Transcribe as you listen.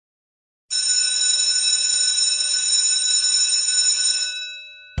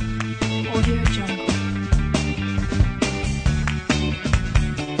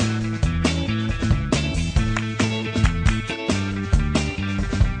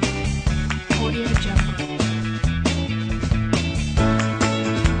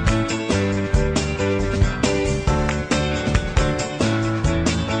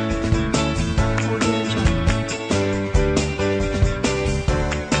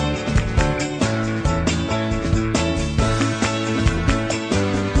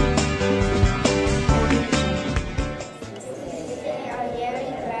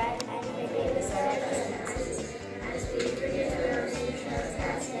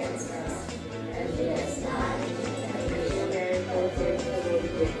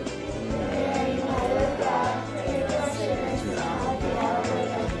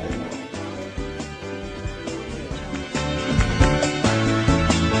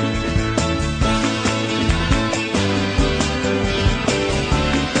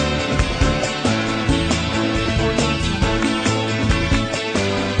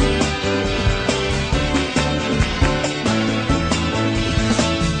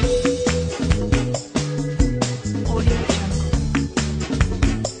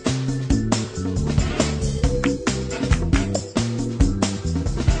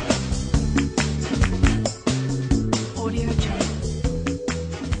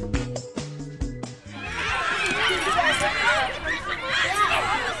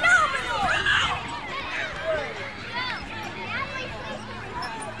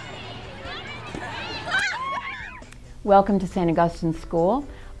Welcome to St. Augustine's School.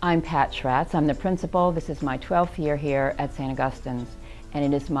 I'm Pat Schratz. I'm the principal. This is my 12th year here at St. Augustine's, and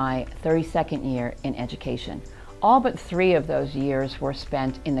it is my 32nd year in education. All but 3 of those years were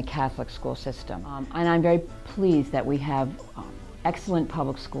spent in the Catholic school system. And I'm very pleased that we have excellent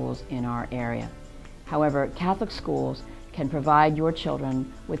public schools in our area. However, Catholic schools can provide your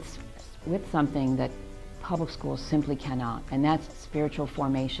children with something that public schools simply cannot, and that's spiritual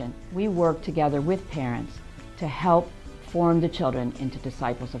formation. We work together with parents to help form the children into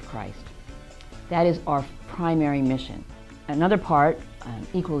disciples of Christ. That is our primary mission. Another part, an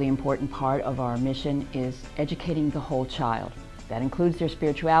equally important part of our mission, is educating the whole child. That includes their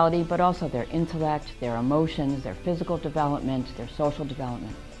spirituality, but also their intellect, their emotions, their physical development, their social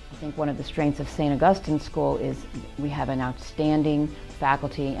development. I think one of the strengths of St. Augustine's School is we have an outstanding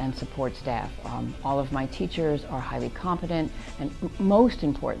faculty and support staff. All of my teachers are highly competent and most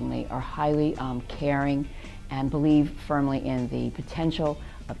importantly are highly caring and believe firmly in the potential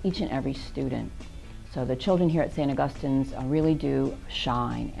of each and every student. So the children here at St. Augustine's really do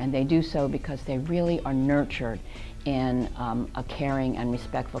shine, and they do so because they really are nurtured in a caring and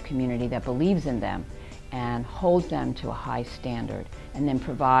respectful community that believes in them and holds them to a high standard, and then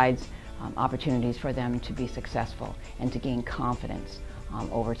provides opportunities for them to be successful and to gain confidence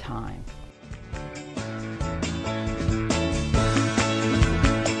over time.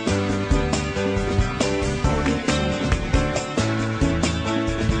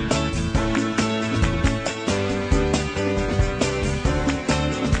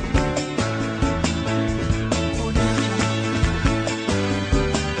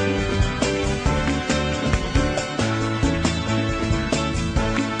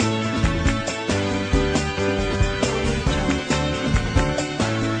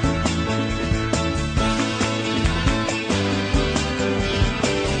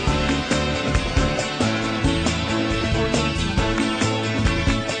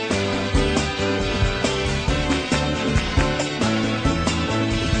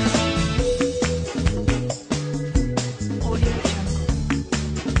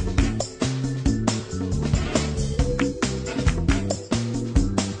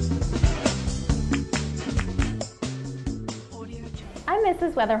 I'm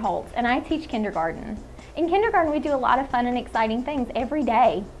Mrs. Weatherholt, and I teach kindergarten. In kindergarten, we do a lot of fun and exciting things every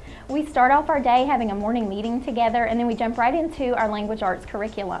day. We start off our day having a morning meeting together, and then we jump right into our language arts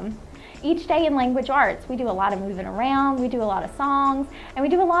curriculum. Each day in language arts, we do a lot of moving around, we do a lot of songs, and we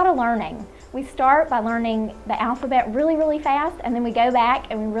do a lot of learning. We start by learning the alphabet really fast, and then we go back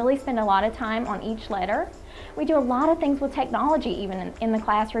and we really spend a lot of time on each letter. We do a lot of things with technology even in the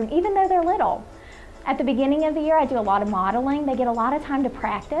classroom, even though they're little. At the beginning of the year, I do a lot of modeling. They get a lot of time to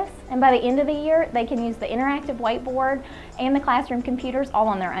practice, and by the end of the year, they can use the interactive whiteboard and the classroom computers all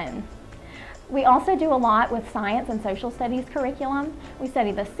on their own. We also do a lot with science and social studies curriculum. We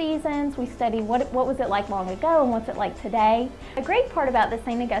study the seasons, we study what was it like long ago and what's it like today. A great part about the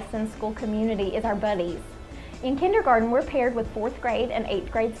St. Augustine School community is our buddies. In kindergarten, we're paired with 4th grade and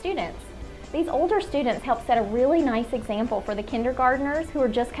 8th grade students. These older students help set a really nice example for the kindergartners who are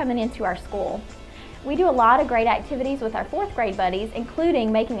just coming into our school. We do a lot of great activities with our 4th grade buddies,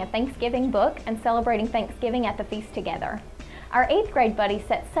 including making a Thanksgiving book and celebrating Thanksgiving at the feast together. Our 8th grade buddies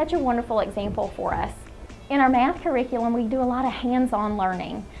set such a wonderful example for us. In our math curriculum, we do a lot of hands-on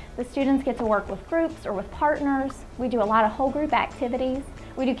learning. The students get to work with groups or with partners. We do a lot of whole group activities.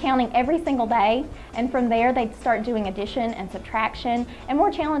 We do counting every single day, and from there they start doing addition and subtraction and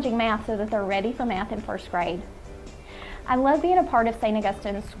more challenging math so that they're ready for math in 1st grade. I love being a part of St.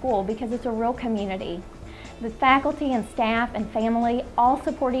 Augustine's School because it's a real community. The faculty and staff and family all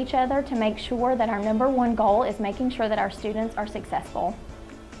support each other to make sure that our #1 goal is making sure that our students are successful.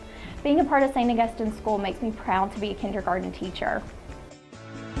 Being a part of St. Augustine's School makes me proud to be a kindergarten teacher.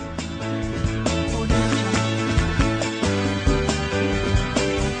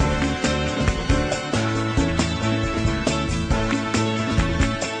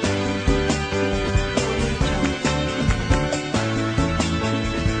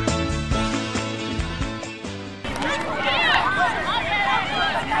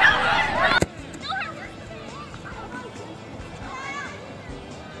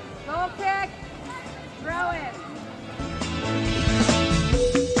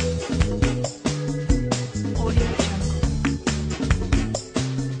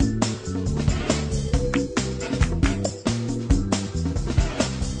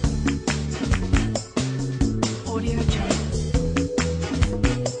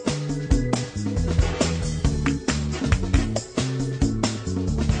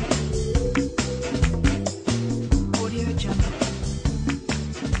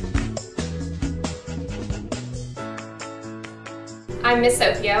 I'm Miss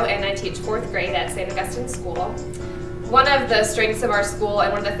Sophio and I teach 4th grade at St. Augustine's School. One of the strengths of our school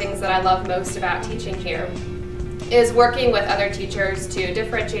and one of the things that I love most about teaching here is working with other teachers to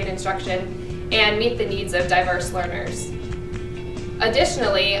differentiate instruction and meet the needs of diverse learners.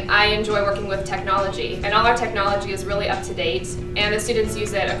 Additionally, I enjoy working with technology, and all our technology is really up to date, and the students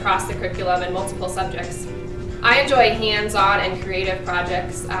use it across the curriculum in multiple subjects. I enjoy hands-on and creative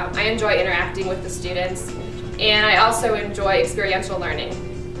projects. I enjoy interacting with the students, and I also enjoy experiential learning.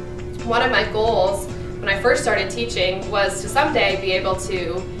 One of my goals when I first started teaching was to someday be able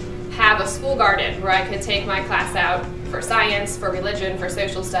to have a school garden where I could take my class out for science, for religion, for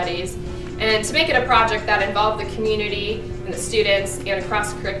social studies, and to make it a project that involved the community and the students and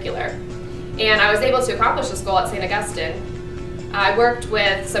cross-curricular. And I was able to accomplish this goal at St. Augustine. I worked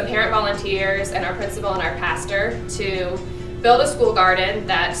with some parent volunteers and our principal and our pastor to build a school garden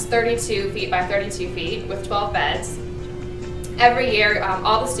that's 32 feet by 32 feet with 12 beds. Every year,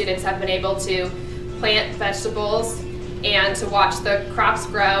 all the students have been able to plant vegetables and to watch the crops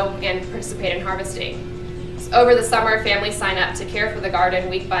grow and participate in harvesting. So over the summer, families sign up to care for the garden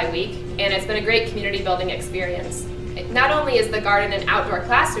week by week, and it's been a great community building experience. Not only is the garden an outdoor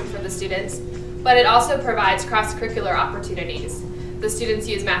classroom for the students, but it also provides cross-curricular opportunities. The students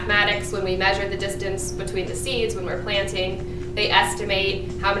use mathematics when we measure the distance between the seeds when we're planting. They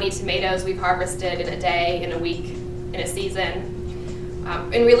estimate how many tomatoes we've harvested in a day, in a week, in a season.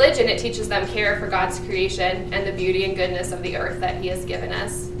 In religion, it teaches them care for God's creation and the beauty and goodness of the earth that He has given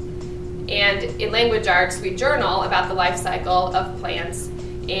us. And in language arts, we journal about the life cycle of plants,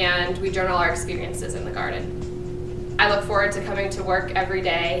 and we journal our experiences in the garden. I look forward to coming to work every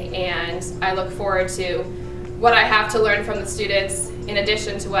day, and I look forward to what I have to learn from the students in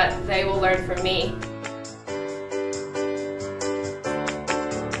addition to what they will learn from me.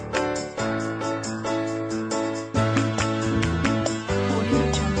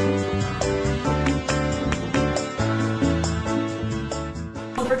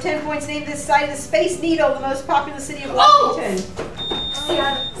 For 10 points, name this site of the Space Needle, the most popular city of Washington.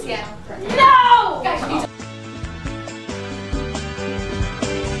 Seattle. No! Guys,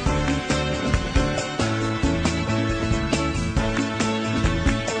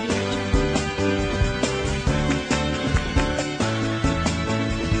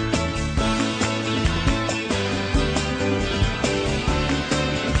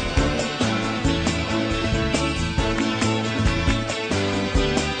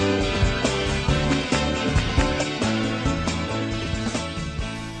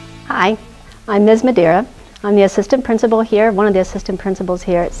 Hi, I'm Ms. Madeira. I'm the assistant principal here, one of the assistant principals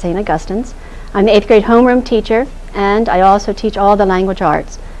here at St. Augustine's. I'm the 8th grade homeroom teacher, and I also teach all the language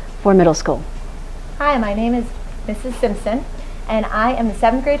arts for middle school. Hi, my name is Mrs. Simpson, and I am the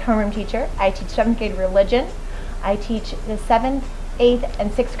 7th grade homeroom teacher. I teach 7th grade religion. I teach the 7th, 8th,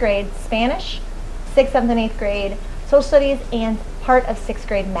 and 6th grade Spanish, 6th, 7th, and 8th grade social studies, and part of 6th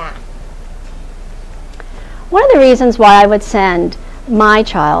grade math. One of the reasons why I would send my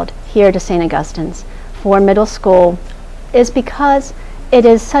child here to St. Augustine's for middle school is because it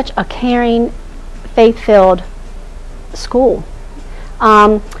is such a caring faith-filled school.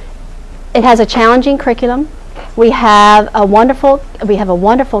 It has a challenging curriculum. We have a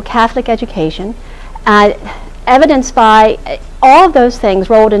wonderful Catholic education, evidenced by all of those things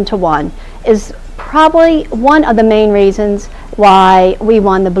rolled into one is probably one of the main reasons why we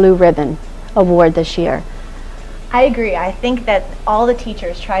won the Blue Ribbon Award this year. I agree. I think that all the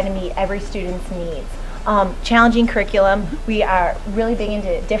teachers try to meet every student's needs. Challenging curriculum, we are really big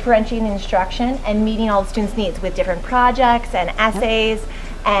into differentiating instruction and meeting all the students' needs with different projects and essays,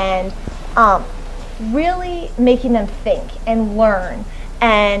 and really making them think and learn.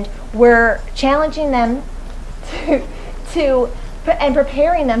 And we're challenging them and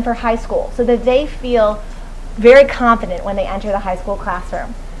preparing them for high school so that they feel very confident when they enter the high school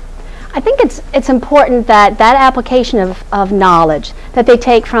classroom. I think it's important that application of knowledge that they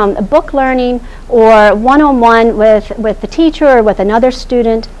take from book learning or one-on-one with the teacher or with another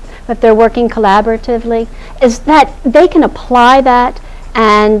student, if they're working collaboratively, is that they can apply that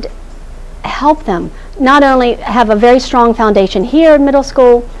and help them not only have a very strong foundation here in middle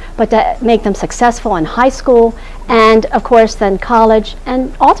school, but to make them successful in high school and, of course, then college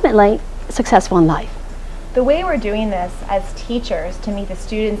and ultimately successful in life. The way we're doing this as teachers to meet the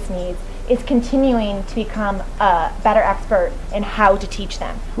students' needs is continuing to become a better expert in how to teach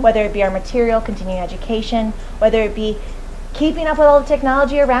them, whether it be our material, continuing education, whether it be keeping up with all the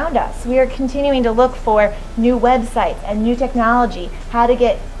technology around us. We are continuing to look for new websites and new technology, how to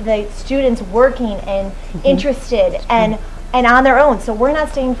get the students working and interested and on their own. So we're not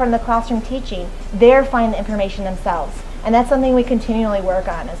staying from the classroom teaching, they're finding the information themselves. And that's something we continually work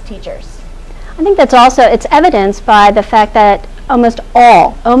on as teachers. I think that's also, it's evidenced by the fact that almost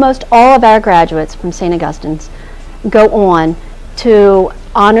all of our graduates from St. Augustine's go on to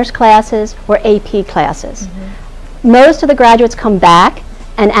honors classes or AP classes. Most of the graduates come back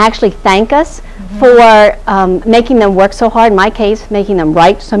and actually thank us for making them work so hard. In my case, making them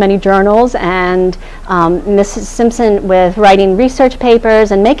write so many journals, and Mrs. Simpson with writing research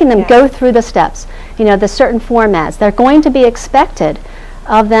papers and making them go through the steps, the certain formats. They're going to be expected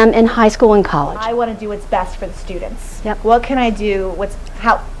of them in high school and college. I want to do what's best for the students. Yep. What can I do?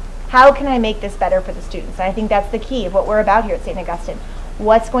 How can I make this better for the students? And I think that's the key of what we're about here at St. Augustine.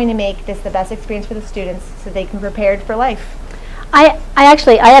 What's going to make this the best experience for the students so they can be prepared for life? I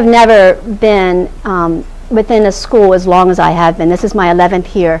have never been within a school as long as I have been. This is my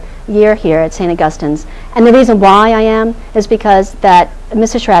 11th year here at St. Augustine's. And the reason why I am is because that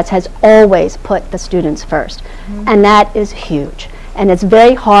Mrs. Schratz has always put the students first. And that is huge. And it's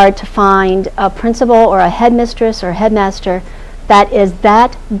very hard to find a principal or a headmistress or headmaster that is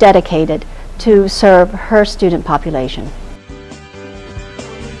that dedicated to serve her student population.